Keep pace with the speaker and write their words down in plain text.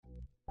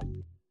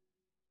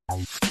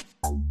Happy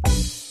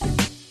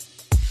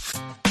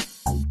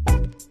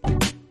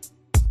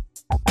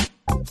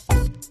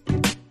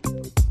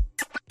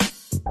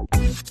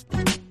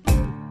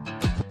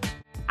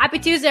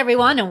Tuesday,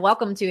 everyone, and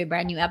welcome to a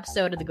brand new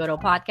episode of the Good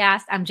Old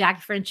Podcast. I'm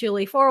Jackie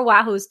Franchuli for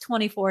Wahoo's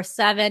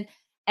 24/7,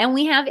 and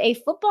we have a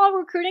football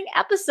recruiting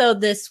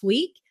episode this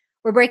week.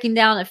 We're breaking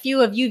down a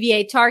few of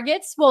UVA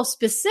targets. Well,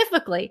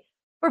 specifically,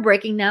 we're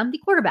breaking down the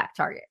quarterback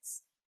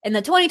targets. In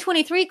the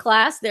 2023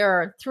 class, there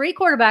are 3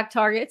 quarterback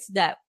targets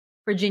that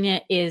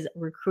Virginia is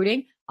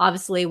recruiting.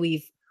 Obviously,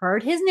 we've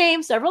heard his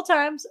name several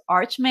times,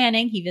 Arch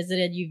Manning. He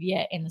visited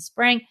UVA in the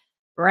spring.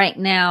 Right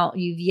now,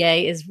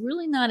 UVA is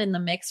really not in the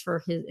mix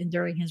for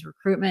during his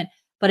recruitment,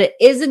 but it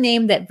is a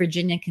name that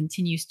Virginia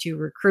continues to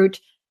recruit.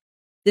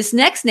 This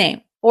next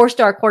name,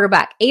 4-star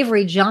quarterback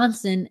Avery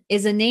Johnson,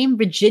 is a name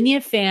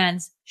Virginia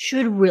fans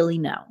should really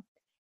know.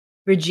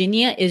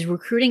 Virginia is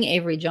recruiting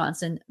Avery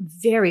Johnson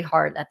very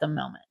hard at the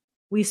moment.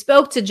 We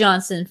spoke to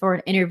Johnson for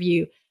an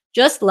interview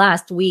just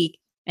last week,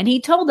 and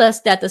he told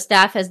us that the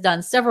staff has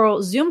done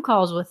several Zoom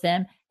calls with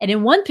him, and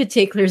in one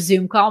particular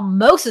Zoom call,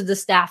 most of the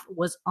staff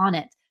was on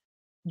it.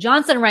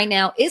 Johnson right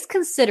now is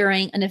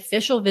considering an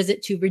official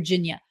visit to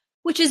Virginia,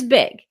 which is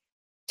big.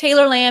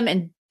 Taylor Lamb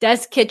and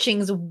Des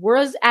Kitchings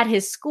was at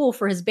his school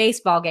for his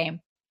baseball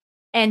game,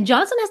 and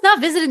Johnson has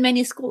not visited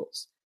many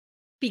schools.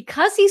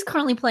 Because he's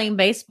currently playing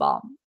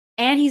baseball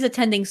and he's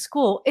attending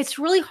school, it's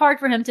really hard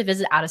for him to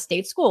visit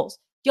out-of-state schools.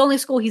 The only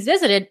school he's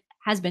visited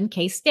has been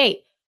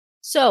K-State.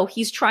 So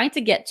he's trying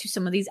to get to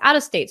some of these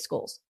out-of-state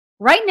schools.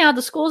 Right now,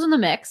 the schools in the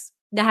mix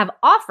that have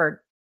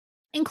offered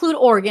include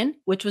Oregon,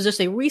 which was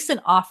just a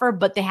recent offer,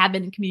 but they have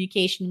been in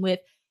communication with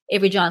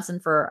Avery Johnson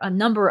for a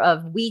number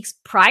of weeks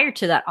prior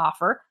to that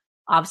offer.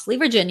 Obviously,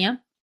 Virginia,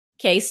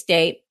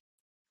 K-State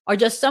are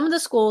just some of the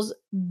schools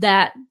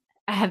that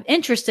have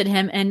interested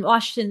him, and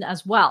Washington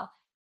as well.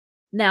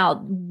 Now,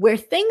 where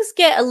things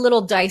get a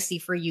little dicey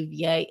for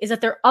UVA is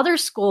that there are other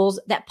schools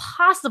that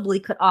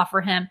possibly could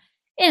offer him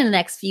in the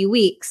next few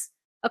weeks.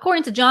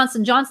 According to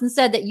Johnson, Johnson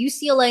said that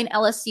UCLA and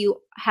LSU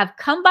have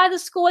come by the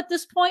school at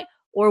this point,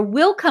 or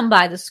will come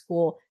by the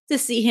school to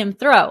see him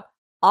throw.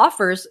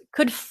 Offers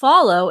could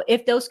follow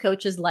if those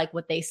coaches like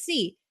what they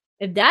see.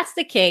 If that's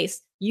the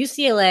case,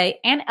 UCLA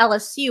and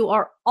LSU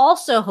are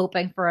also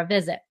hoping for a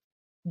visit.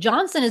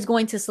 Johnson is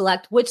going to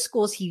select which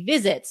schools he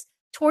visits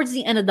towards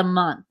the end of the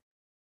month.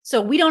 So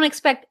we don't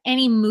expect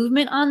any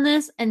movement on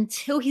this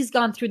until he's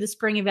gone through the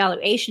spring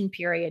evaluation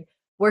period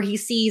where he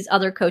sees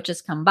other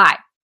coaches come by.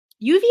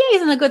 UVA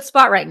is in a good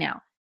spot right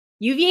now.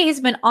 UVA has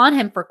been on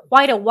him for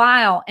quite a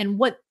while, and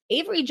what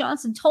Avery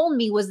Johnson told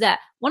me was that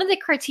one of the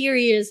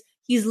criteria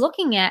he's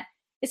looking at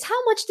is how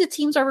much the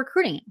teams are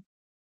recruiting him.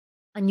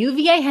 And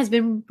UVA has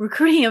been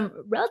recruiting him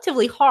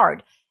relatively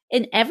hard.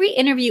 In every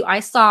interview I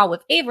saw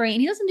with Avery,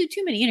 and he doesn't do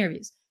too many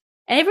interviews,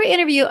 every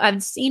interview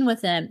I've seen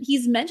with him,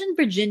 he's mentioned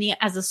Virginia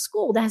as a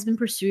school that has been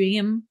pursuing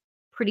him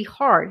pretty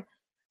hard.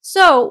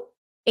 So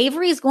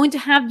Avery is going to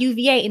have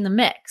UVA in the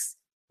mix.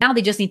 Now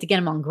they just need to get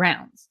him on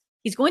grounds.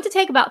 He's going to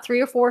take about 3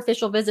 or 4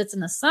 official visits in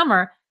the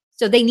summer,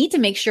 so they need to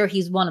make sure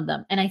he's one of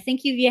them. And I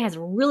think UVA has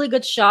a really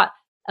good shot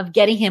of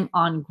getting him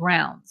on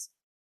grounds.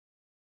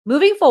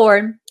 Moving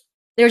forward,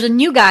 there's a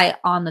new guy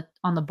on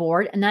the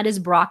board, and that is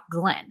Brock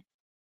Glenn.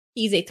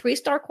 He's a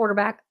 3-star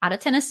quarterback out of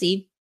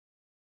Tennessee.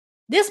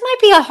 This might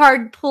be a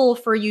hard pull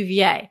for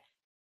UVA.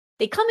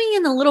 They coming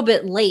in a little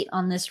bit late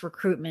on this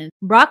recruitment.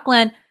 Brock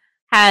Glenn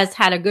has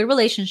had a good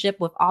relationship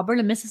with Auburn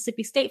and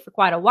Mississippi State for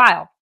quite a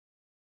while.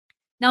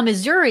 Now,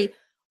 Missouri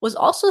was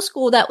also a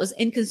school that was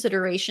in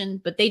consideration,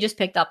 but they just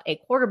picked up a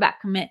quarterback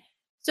commit.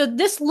 So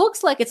this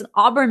looks like it's an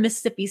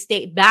Auburn-Mississippi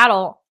State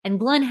battle, and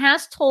Glenn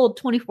has told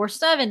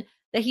 24/7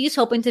 that he's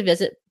hoping to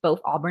visit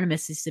both Auburn and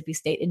Mississippi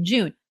State in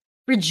June.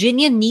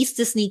 Virginia needs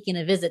to sneak in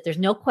a visit. There's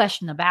no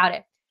question about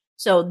it.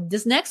 So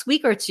this next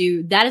week or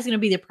two, that is going to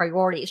be the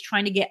priority, is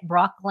trying to get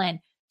Brock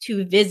Glenn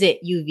to visit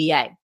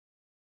UVA.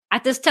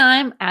 At this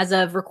time, as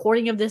of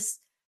recording of this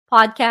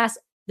podcast,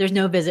 there's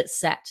no visit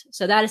set.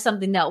 So that is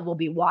something that we'll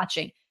be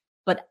watching.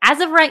 But as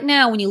of right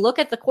now, when you look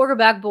at the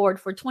quarterback board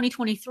for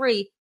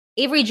 2023,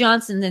 Avery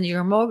Johnson is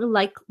your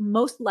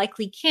most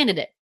likely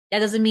candidate. That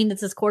doesn't mean that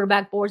this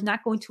quarterback board is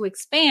not going to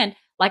expand.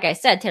 Like I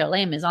said, Taylor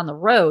Lamb is on the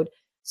road.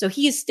 So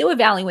he is still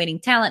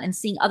evaluating talent and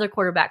seeing other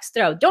quarterbacks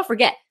throw. Don't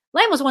forget,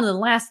 Lamb was one of the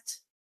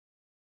last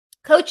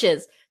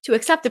coaches to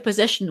accept a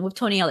position with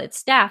Tony Elliott's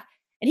staff,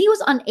 and he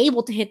was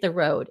unable to hit the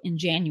road in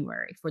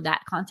January for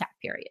that contact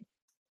period.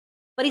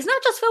 But he's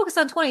not just focused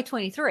on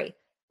 2023.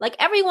 Like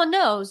everyone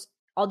knows,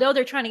 although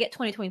they're trying to get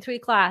 2023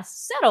 class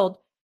settled,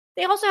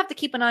 they also have to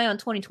keep an eye on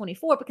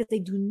 2024 because they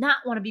do not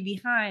want to be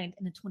behind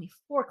in the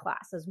 24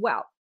 class as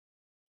well.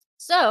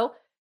 So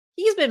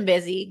he's been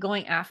busy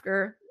going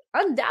after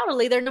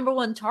undoubtedly their number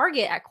one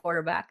target at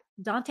quarterback,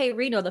 Dante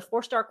Reno, the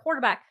 4-star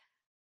quarterback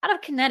out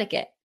of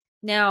Connecticut.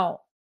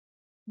 Now,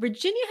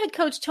 Virginia head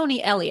coach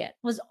Tony Elliott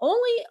was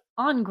only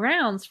on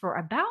grounds for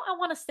about, I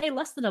want to say,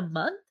 less than a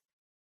month,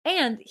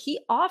 and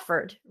he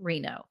offered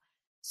Reno.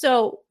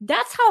 So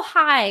that's how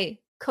high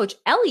Coach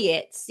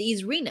Elliott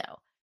sees Reno.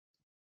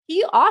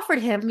 he offered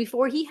him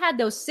before he had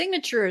those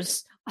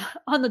signatures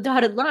on the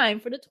dotted line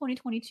for the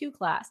 2022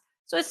 class.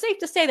 So it's safe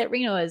to say that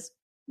Reno is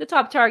the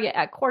top target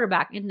at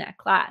quarterback in that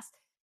class.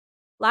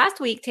 Last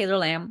week, Taylor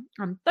Lamb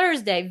on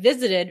Thursday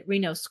visited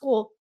Reno's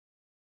school.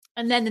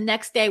 And then the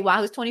next day,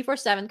 Wahoo's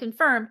 24/7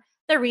 confirmed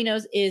that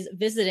Reno's is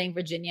visiting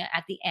Virginia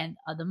at the end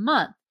of the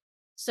month.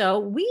 So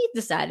we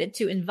decided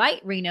to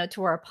invite Reno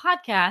to our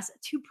podcast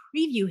to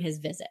preview his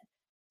visit.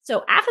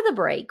 So after the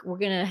break, we're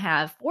going to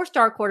have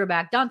 4-star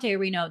quarterback Dante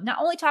Reno not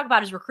only talk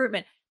about his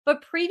recruitment,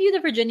 but preview the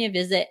Virginia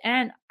visit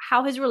and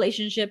how his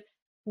relationship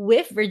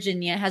with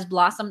Virginia has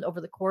blossomed over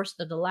the course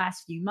of the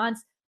last few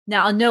months.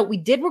 Now, I'll note we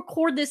did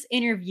record this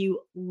interview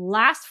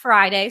last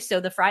Friday, so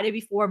the Friday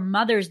before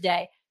Mother's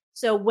Day.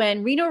 So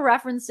when Reno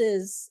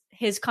references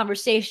his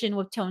conversation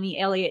with Tony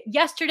Elliott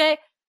yesterday,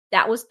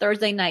 that was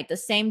Thursday night, the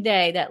same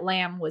day that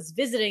Lamb was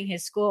visiting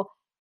his school.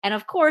 And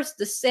of course,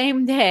 the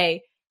same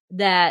day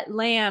that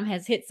Lamb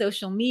has hit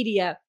social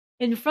media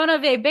in front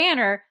of a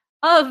banner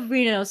of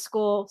Reno's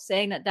school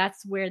saying that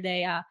that's where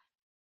they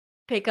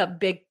pick up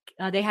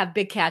they have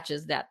big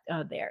catches that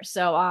there.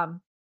 So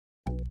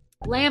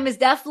Lamb is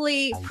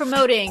definitely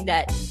promoting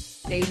that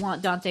they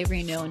want Dante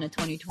Reno in the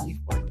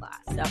 2024 class.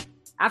 So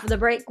after the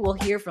break, we'll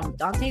hear from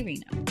Dante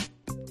Reno.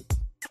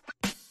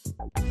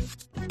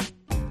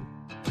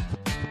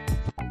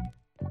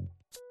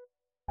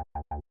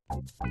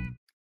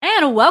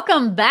 And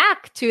welcome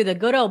back to the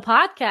Good Old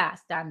Podcast.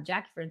 I'm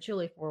Jackie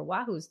Franchuli for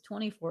Wahoo's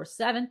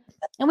 24/7.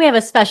 And we have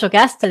a special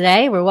guest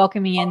today. We're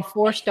welcoming in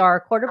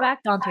 4-star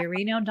quarterback Dante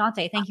Reno.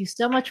 Dante, thank you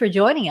so much for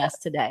joining us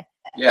today.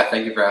 Yeah,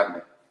 thank you for having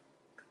me.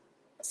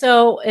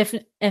 So if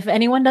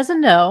anyone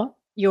doesn't know,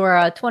 you're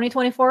a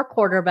 2024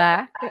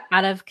 quarterback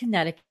out of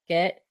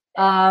Connecticut.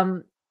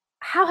 How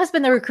has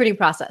been the recruiting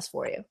process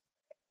for you?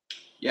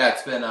 Yeah,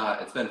 it's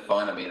been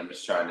fun. I mean, I'm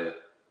just trying to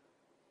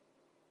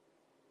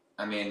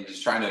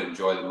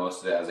enjoy the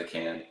most of it as I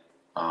can.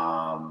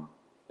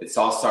 It's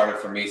all started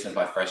for me since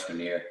my freshman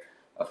year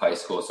of high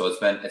school, so it's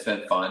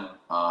been fun.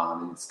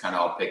 It's kind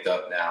of all picked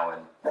up now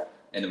and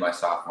into my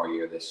sophomore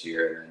year this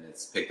year, and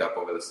it's picked up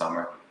over the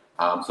summer.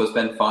 So it's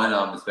been fun.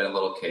 It's been a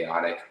little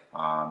chaotic,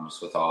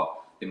 just with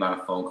all the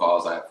amount of phone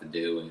calls I have to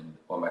do and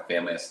what my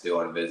family has to do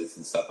on visits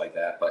and stuff like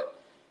that.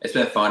 But it's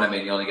been fun. I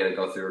mean, you only get to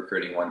go through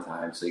recruiting one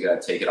time, so you got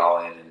to take it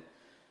all in and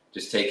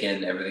just take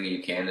in everything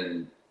you can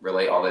and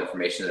relay all the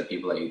information to the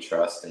people that you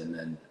trust, and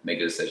then make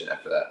a decision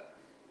after that.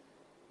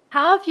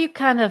 How have you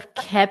kind of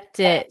kept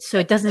it so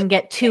it doesn't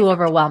get too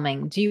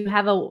overwhelming? Do you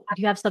have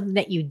something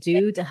that you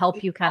do to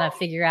help you kind of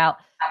figure out,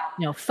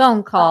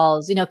 phone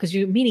calls, because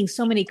you're meeting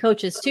so many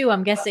coaches too.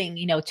 I'm guessing,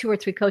 2 or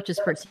 3 coaches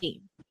per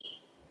team.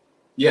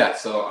 Yeah.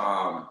 So,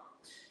 I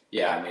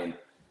mean,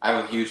 I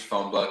have a huge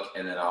phone book,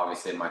 and then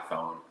obviously my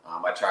phone.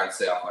 I try to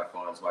stay off my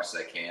phone as much as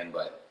I can,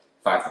 but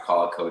if I have to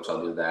call a coach,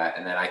 I'll do that.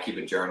 And then I keep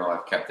a journal.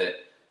 I've kept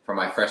it from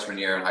my freshman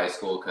year in high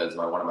school because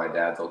one of my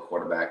dad's old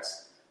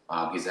quarterbacks,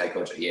 he's the head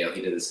coach at Yale.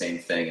 He did the same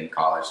thing in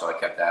college, so I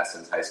kept that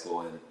since high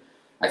school. And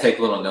I take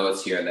little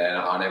notes here and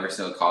there on every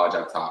single college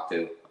I've talked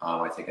to.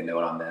 I take a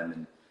note on them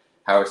and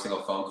how every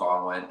single phone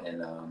call went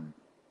and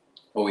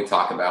what we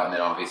talk about. And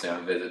then obviously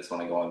on visits,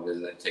 when I go on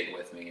visit, I take it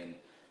with me and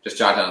just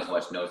jot down as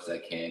much notes as I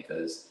can,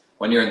 because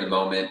when you're in the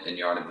moment and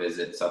you're on a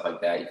visit and stuff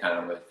like that, you kind of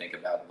don't really think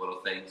about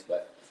little things.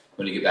 But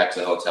when you get back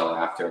to the hotel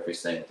after, if you're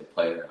staying with the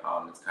player,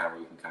 it's kind of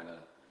where you can kind of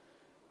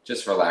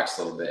just relax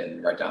a little bit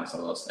and write down some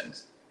of those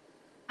things.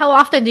 How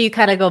often do you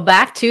kind of go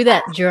back to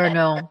that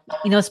journal,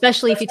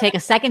 especially if you take a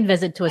second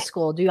visit to a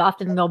school? Do you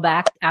often go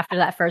back after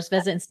that first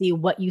visit and see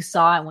what you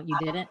saw and what you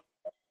didn't?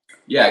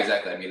 Yeah,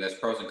 exactly. I mean, there's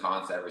pros and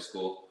cons to every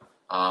school.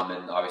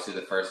 And obviously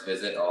the first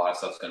visit, a lot of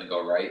stuff's going to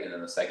go right. And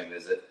then the second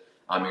visit,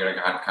 you're going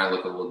to kind of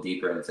look a little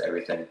deeper into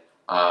everything.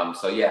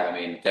 So yeah, I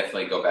mean,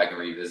 definitely go back and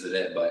revisit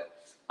it. But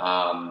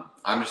I'm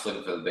just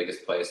looking for the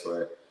biggest place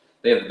where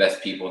they have the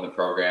best people in the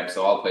program.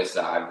 So all the places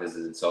that I've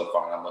visited so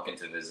far and I'm looking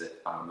to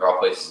visit, they're all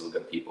places with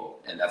good people.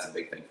 And that's a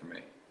big thing for me.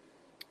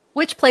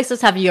 Which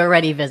places have you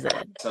already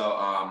visited? So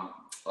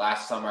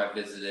last summer I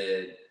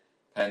visited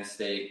Penn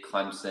State,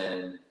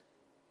 Clemson,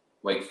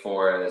 Wake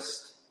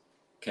Forest,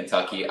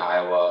 Kentucky,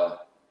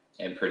 Iowa,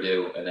 and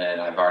Purdue. And then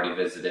I've already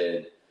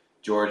visited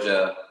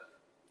Georgia,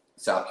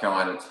 South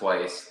Carolina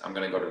twice. I'm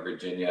going to go to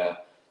Virginia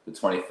the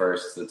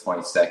 21st to the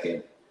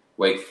 22nd,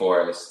 Wake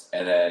Forest,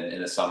 and then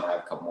in the summer I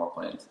have a couple more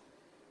plans.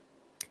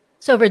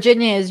 So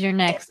Virginia is your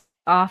next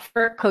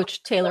offer.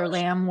 Coach Taylor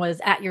Lamb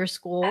was at your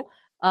school.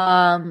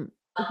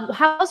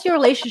 How's your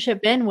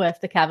relationship been with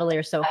the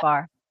Cavaliers so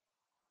far?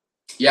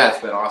 Yeah, it's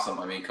been awesome.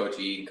 I mean, Coach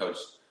E and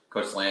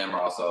Coach Lamb are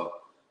also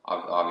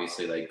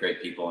obviously like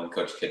great people, and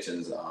Coach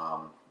Kitchens,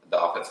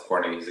 the offensive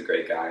coordinator, he's a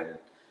great guy. And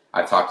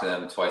I talk to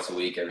them twice a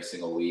week, every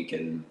single week,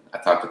 and I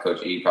talk to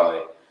Coach E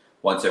probably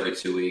once every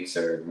 2 weeks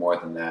or more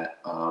than that.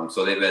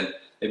 So they've been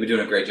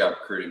doing a great job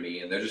recruiting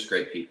me, and they're just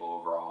great people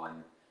overall.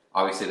 And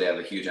obviously they have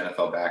a huge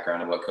NFL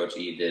background of what Coach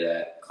E did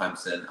at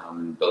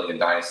Clemson, building a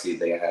dynasty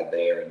they had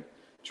there, and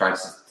trying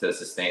to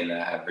sustain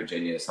that at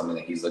Virginia is something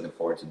that he's looking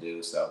forward to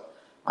do. So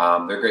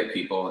they're great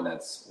people, and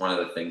that's one of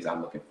the things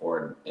I'm looking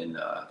forward in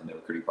the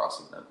recruiting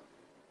process with them.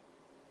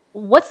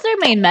 What's their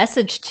main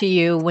message to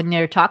you when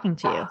they're talking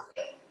to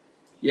you?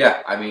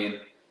 Yeah, I mean,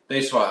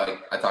 they just want, like,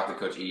 I talked to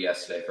Coach E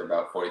yesterday for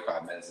about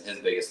 45 minutes, and his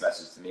biggest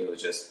message to me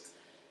was just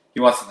he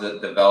wants to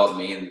develop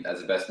me and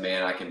as the best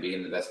man I can be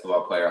and the best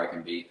football player I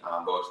can be,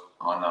 both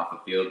on and off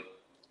the field.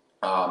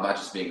 Not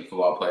just being a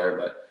football player,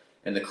 but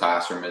in the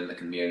classroom, in the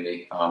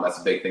community. That's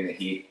a big thing that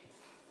he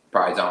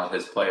prides on with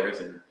his players,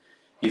 and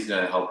he's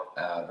going to help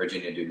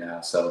Virginia do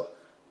now. So,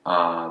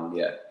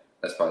 yeah,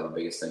 that's probably the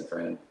biggest thing for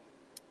him.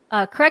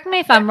 Correct me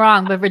if I'm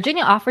wrong, but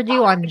Virginia offered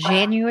you on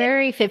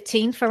January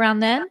 15th around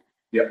then.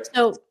 Yep.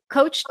 So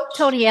Coach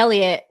Tony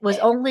Elliott was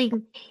only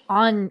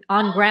on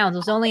grounds,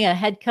 was only a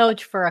head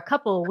coach for a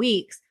couple of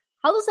weeks.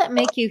 How does that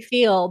make you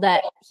feel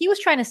that he was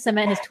trying to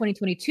cement his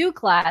 2022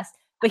 class,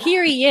 but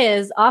here he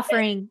is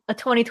offering a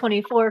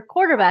 2024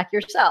 quarterback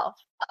yourself?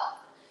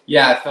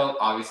 Yeah, it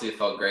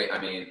felt great. I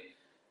mean,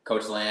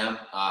 Coach Lamb,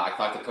 I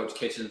talked to Coach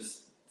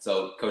Kitchens.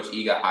 So Coach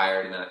E got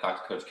hired, and then I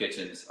talked to Coach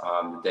Kitchens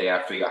the day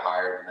after he got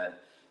hired, and then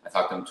I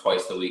talked to him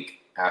twice the week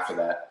after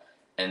that.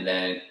 And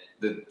then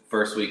the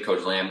first week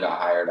Coach Lamb got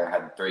hired, I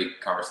had 3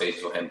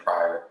 conversations with him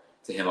prior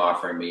to him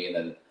offering me, and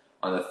then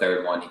on the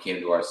third one he came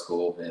to our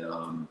school and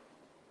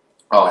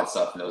all that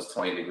stuff, and it was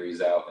 20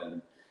 degrees out,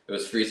 and it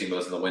was freezing. It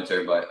was in the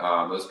winter, but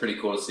it was pretty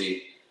cool to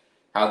see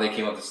how they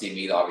came up to see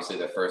me. Obviously,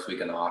 their first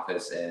week in the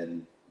office,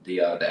 and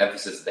the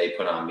emphasis they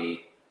put on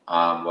me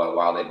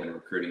while they've been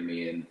recruiting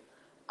me,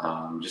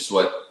 and just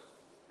what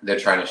they're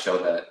trying to show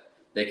that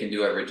they can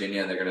do at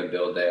Virginia, and they're going to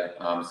build there. It's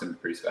going to be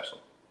pretty special.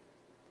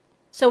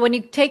 So when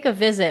you take a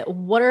visit,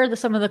 what are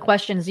some of the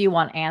questions you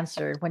want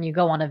answered when you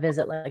go on a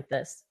visit like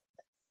this?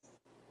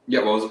 Yeah,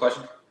 what was the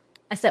question?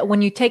 I said,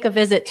 when you take a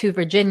visit to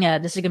Virginia,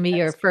 this is going to be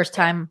your first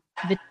time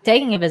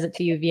taking a visit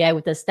to UVA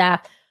with the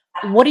staff.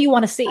 What do you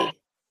want to see?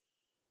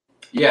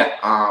 Yeah,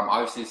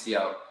 obviously see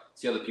how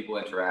the people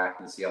interact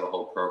and see how the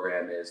whole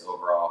program is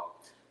overall.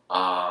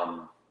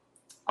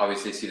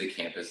 Obviously see the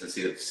campus and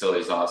see the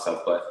facilities and all that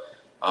stuff. But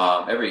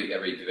every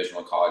Division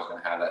I college is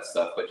going to have that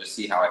stuff. But just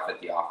see how I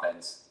fit the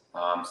offense,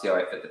 see how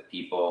I fit the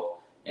people,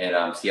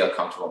 and see how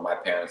comfortable my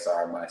parents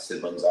are, my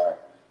siblings are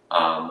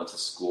with the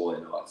school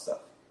and all that stuff.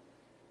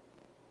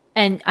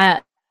 And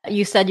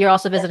you said you're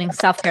also visiting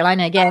South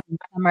Carolina again in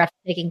summer after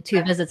taking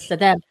 2 visits to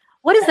them.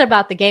 What is it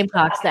about the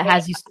Gamecocks that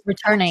has you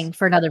returning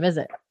for another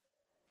visit?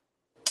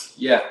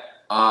 Yeah.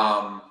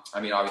 I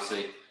mean,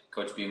 obviously,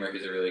 Coach Beamer,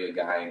 he's a really good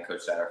guy, and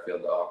Coach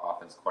Satterfield, the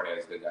offensive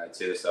coordinator, is a good guy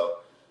too. So,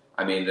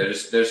 I mean, they're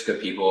just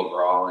good people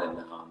overall, and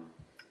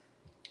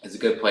it's a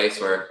good place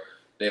where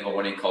they have a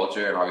winning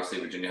culture, and obviously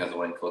Virginia has a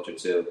winning culture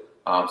too.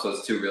 So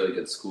it's 2 really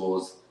good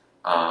schools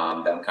that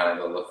I'm kind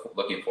of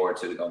looking forward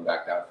to going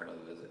back down for another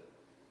visit.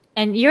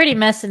 And you already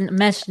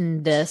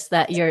mentioned this,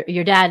 that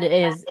your dad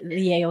is the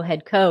Yale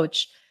head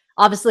coach.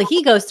 Obviously,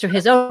 he goes through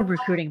his own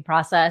recruiting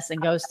process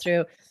and goes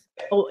through.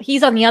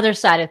 He's on the other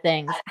side of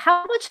things.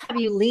 How much have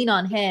you leaned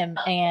on him?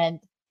 And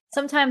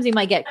sometimes you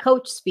might get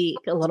coach speak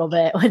a little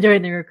bit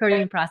during the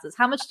recruiting process.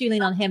 How much do you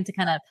lean on him to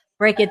kind of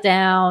break it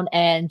down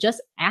and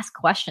just ask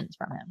questions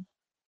from him?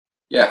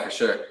 Yeah, for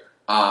sure.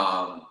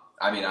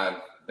 I mean, I've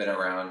been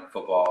around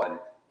football and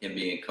him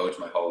being a coach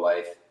my whole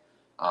life.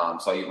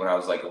 So when I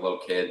was like a little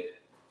kid,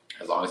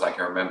 as long as I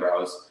can remember, I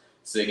was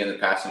sitting in the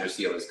passenger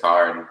seat of his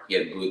car, and he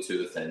had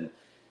Bluetooth, and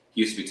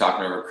he used to be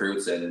talking to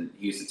recruits, and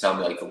he used to tell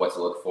me like what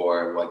to look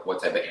for, like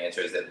what type of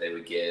answers that they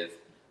would give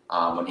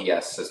when he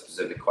asked a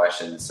specific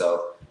question.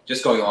 So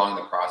just going along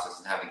the process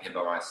and having him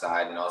by my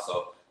side, and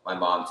also my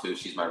mom too.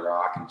 She's my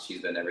rock, and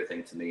she's been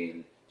everything to me,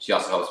 and she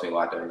also helps me a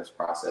lot during this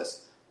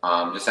process.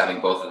 Just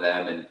having both of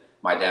them, and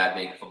my dad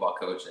being a football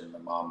coach, and my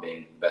mom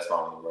being the best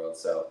mom in the world.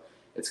 So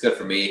it's good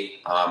for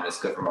me, and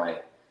it's good for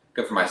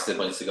my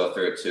siblings to go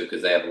through it too,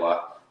 because they have a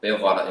lot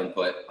of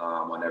input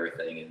on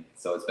everything, and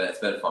so it's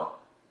been fun.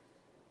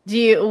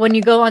 When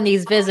you go on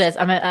these visits,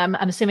 I'm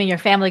assuming your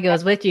family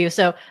goes with you.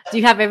 So do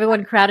you have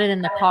everyone crowded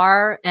in the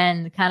car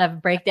and kind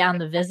of break down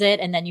the visit,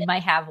 and then you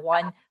might have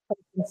one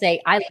person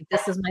say,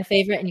 this is my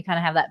favorite, and you kind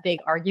of have that big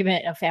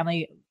argument, a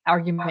family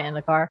argument in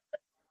the car?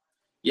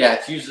 Yeah,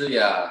 it's usually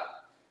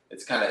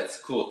it's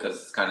cool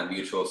because it's kind of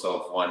mutual.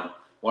 So if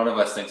one of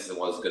us thinks it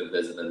was a good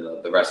visit, then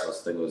the rest of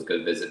us think it was a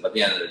good visit. But at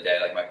the end of the day,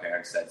 like my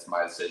parents said, it's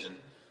my decision,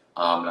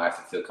 and I have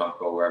to feel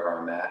comfortable wherever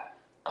I'm at.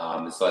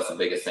 And so that's the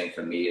biggest thing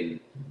for me, and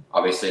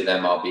obviously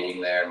them all being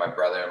there, my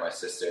brother and my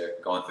sister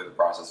going through the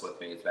process with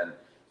me. It's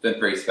been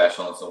pretty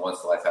special. It's a once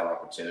in a lifetime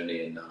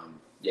opportunity, and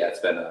yeah,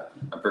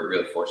 I'm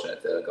really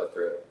fortunate to go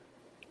through it.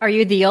 Are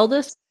you the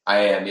oldest? I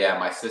am. Yeah,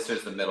 my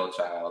sister's the middle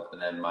child,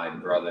 and then my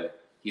brother,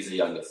 he's the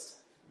youngest.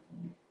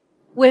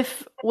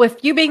 With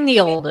you being the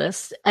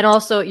oldest and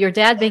also your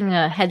dad being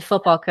a head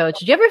football coach,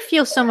 did you ever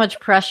feel so much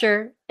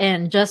pressure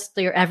in just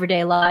your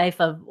everyday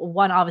life of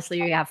one, obviously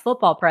you have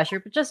football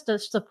pressure, but just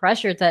the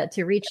pressure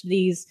to reach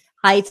these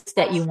heights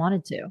that you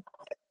wanted to?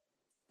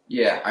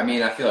 Yeah, I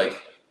mean, I feel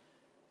like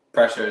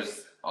pressure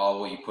is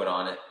all what you put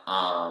on it,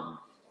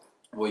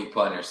 what you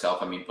put on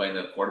yourself. I mean, playing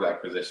the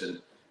quarterback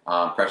position,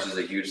 Pressure is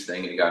a huge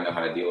thing, and you got to know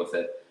how to deal with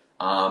it.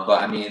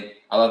 But I mean,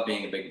 I love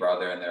being a big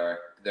brother, and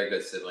they're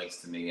good siblings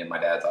to me. And my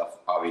dad's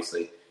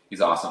obviously he's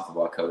an awesome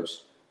football coach.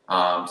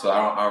 So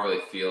I don't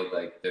really feel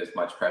like there's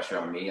much pressure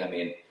on me. I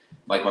mean,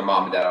 like my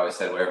mom and dad always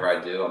said, whatever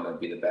I do, I'm going to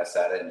be the best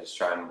at it and just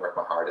try and work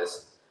my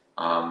hardest.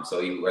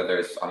 Whether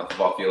it's on the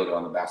football field or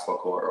on the basketball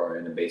court or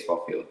in a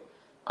baseball field,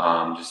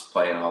 just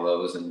playing all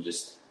those and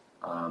just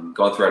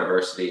going through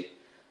adversity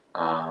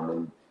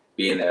and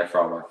being there for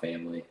all my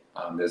family.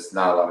 There's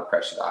not a lot of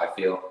pressure that I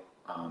feel.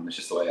 It's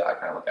just the way I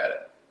kind of look at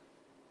it.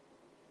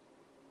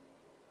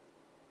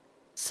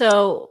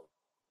 So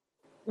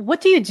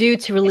what do you do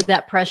to relieve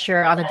that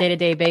pressure on a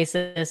day-to-day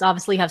basis?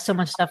 Obviously, you have so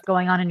much stuff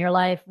going on in your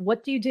life.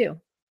 What do you do?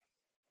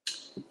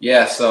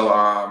 Yeah,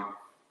 so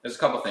there's a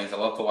couple things. I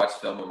love to watch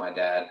film with my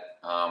dad.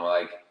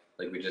 Like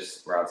we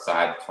just were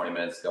outside 20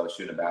 minutes ago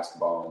shooting a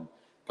basketball and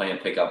playing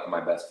pickup with my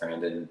best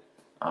friend and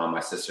my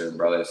sister and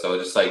brother. So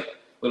just like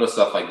little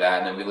stuff like that.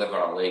 And then we live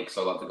on a lake,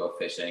 so I love to go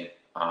fishing.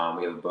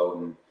 We have a boat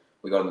and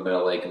we go to the middle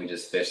of the lake and we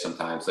just fish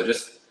sometimes. So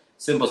just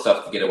simple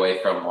stuff to get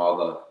away from all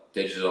the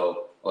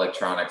digital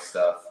electronic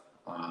stuff,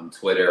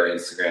 Twitter,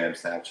 Instagram,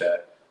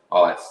 Snapchat,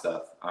 all that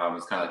stuff.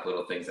 It's kind of like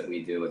little things that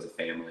we do as a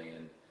family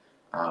and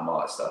all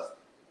that stuff.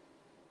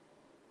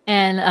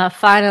 And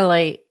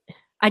finally,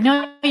 I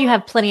know you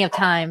have plenty of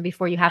time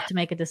before you have to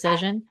make a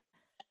decision,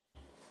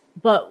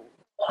 but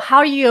how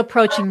are you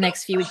approaching the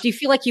next few weeks? Do you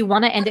feel like you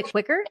want to end it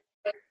quicker?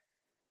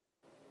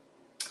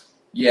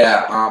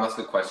 Yeah, that's a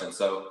good question.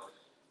 So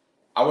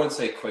I wouldn't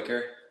say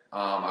quicker.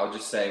 I would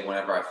just say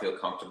whenever I feel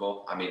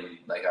comfortable. I mean,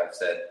 like I've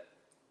said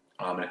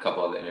in a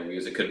couple of the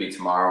interviews, it could be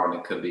tomorrow and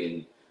it could be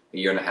in a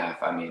year and a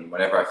half. I mean,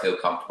 whenever I feel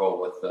comfortable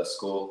with the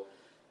school,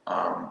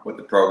 with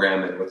the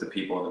program and with the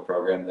people in the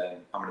program, then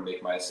I'm going to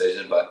make my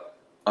decision. But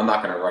I'm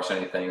not going to rush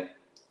anything.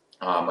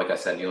 Like I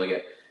said, you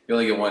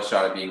only get one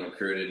shot at being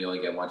recruited. You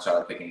only get one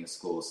shot at picking a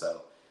school.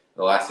 So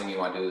the last thing you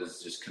want to do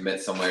is just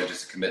commit somewhere,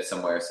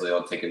 so they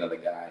don't take another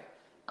guy.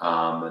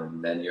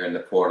 And then you're in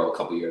the portal a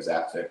couple years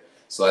after.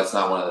 So that's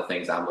not one of the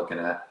things I'm looking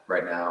at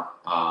right now.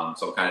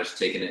 So I'm kind of just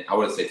taking it. I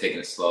wouldn't say taking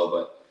it slow,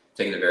 but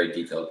taking a very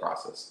detailed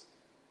process.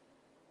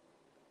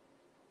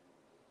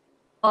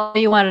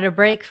 You wanted a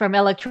break from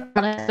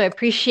electronics, so I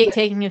appreciate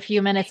taking a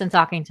few minutes and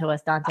talking to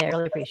us, Dante. I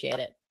really appreciate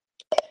it.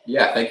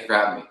 Yeah, thank you for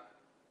having me.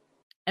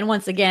 And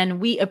once again,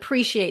 we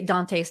appreciate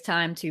Dante's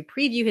time to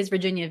preview his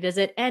Virginia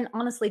visit and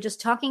honestly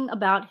just talking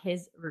about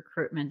his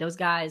recruitment. Those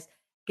guys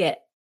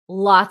get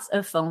lots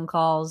of phone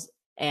calls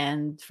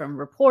and from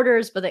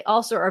reporters, but they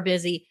also are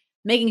busy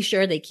making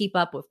sure they keep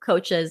up with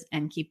coaches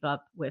and keep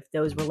up with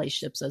those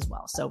relationships as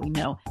well. So we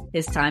know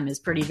his time is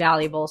pretty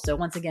valuable. So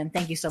once again,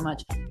 thank you so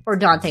much for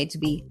Dante to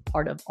be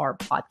part of our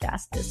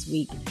podcast this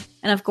week.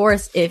 And of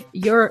course, if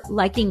you're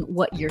liking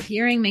what you're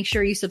hearing, make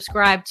sure you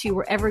subscribe to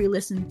wherever you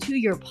listen to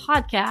your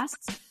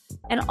podcasts.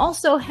 And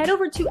also head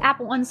over to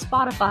Apple and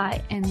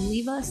Spotify and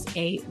leave us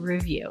a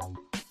review.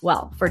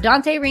 Well, for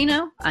Dante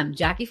Reno, I'm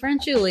Jackie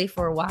Franchuli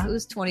for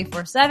Wahoo's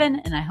 24/7,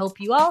 and I hope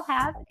you all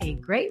have a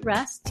great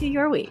rest to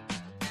your week.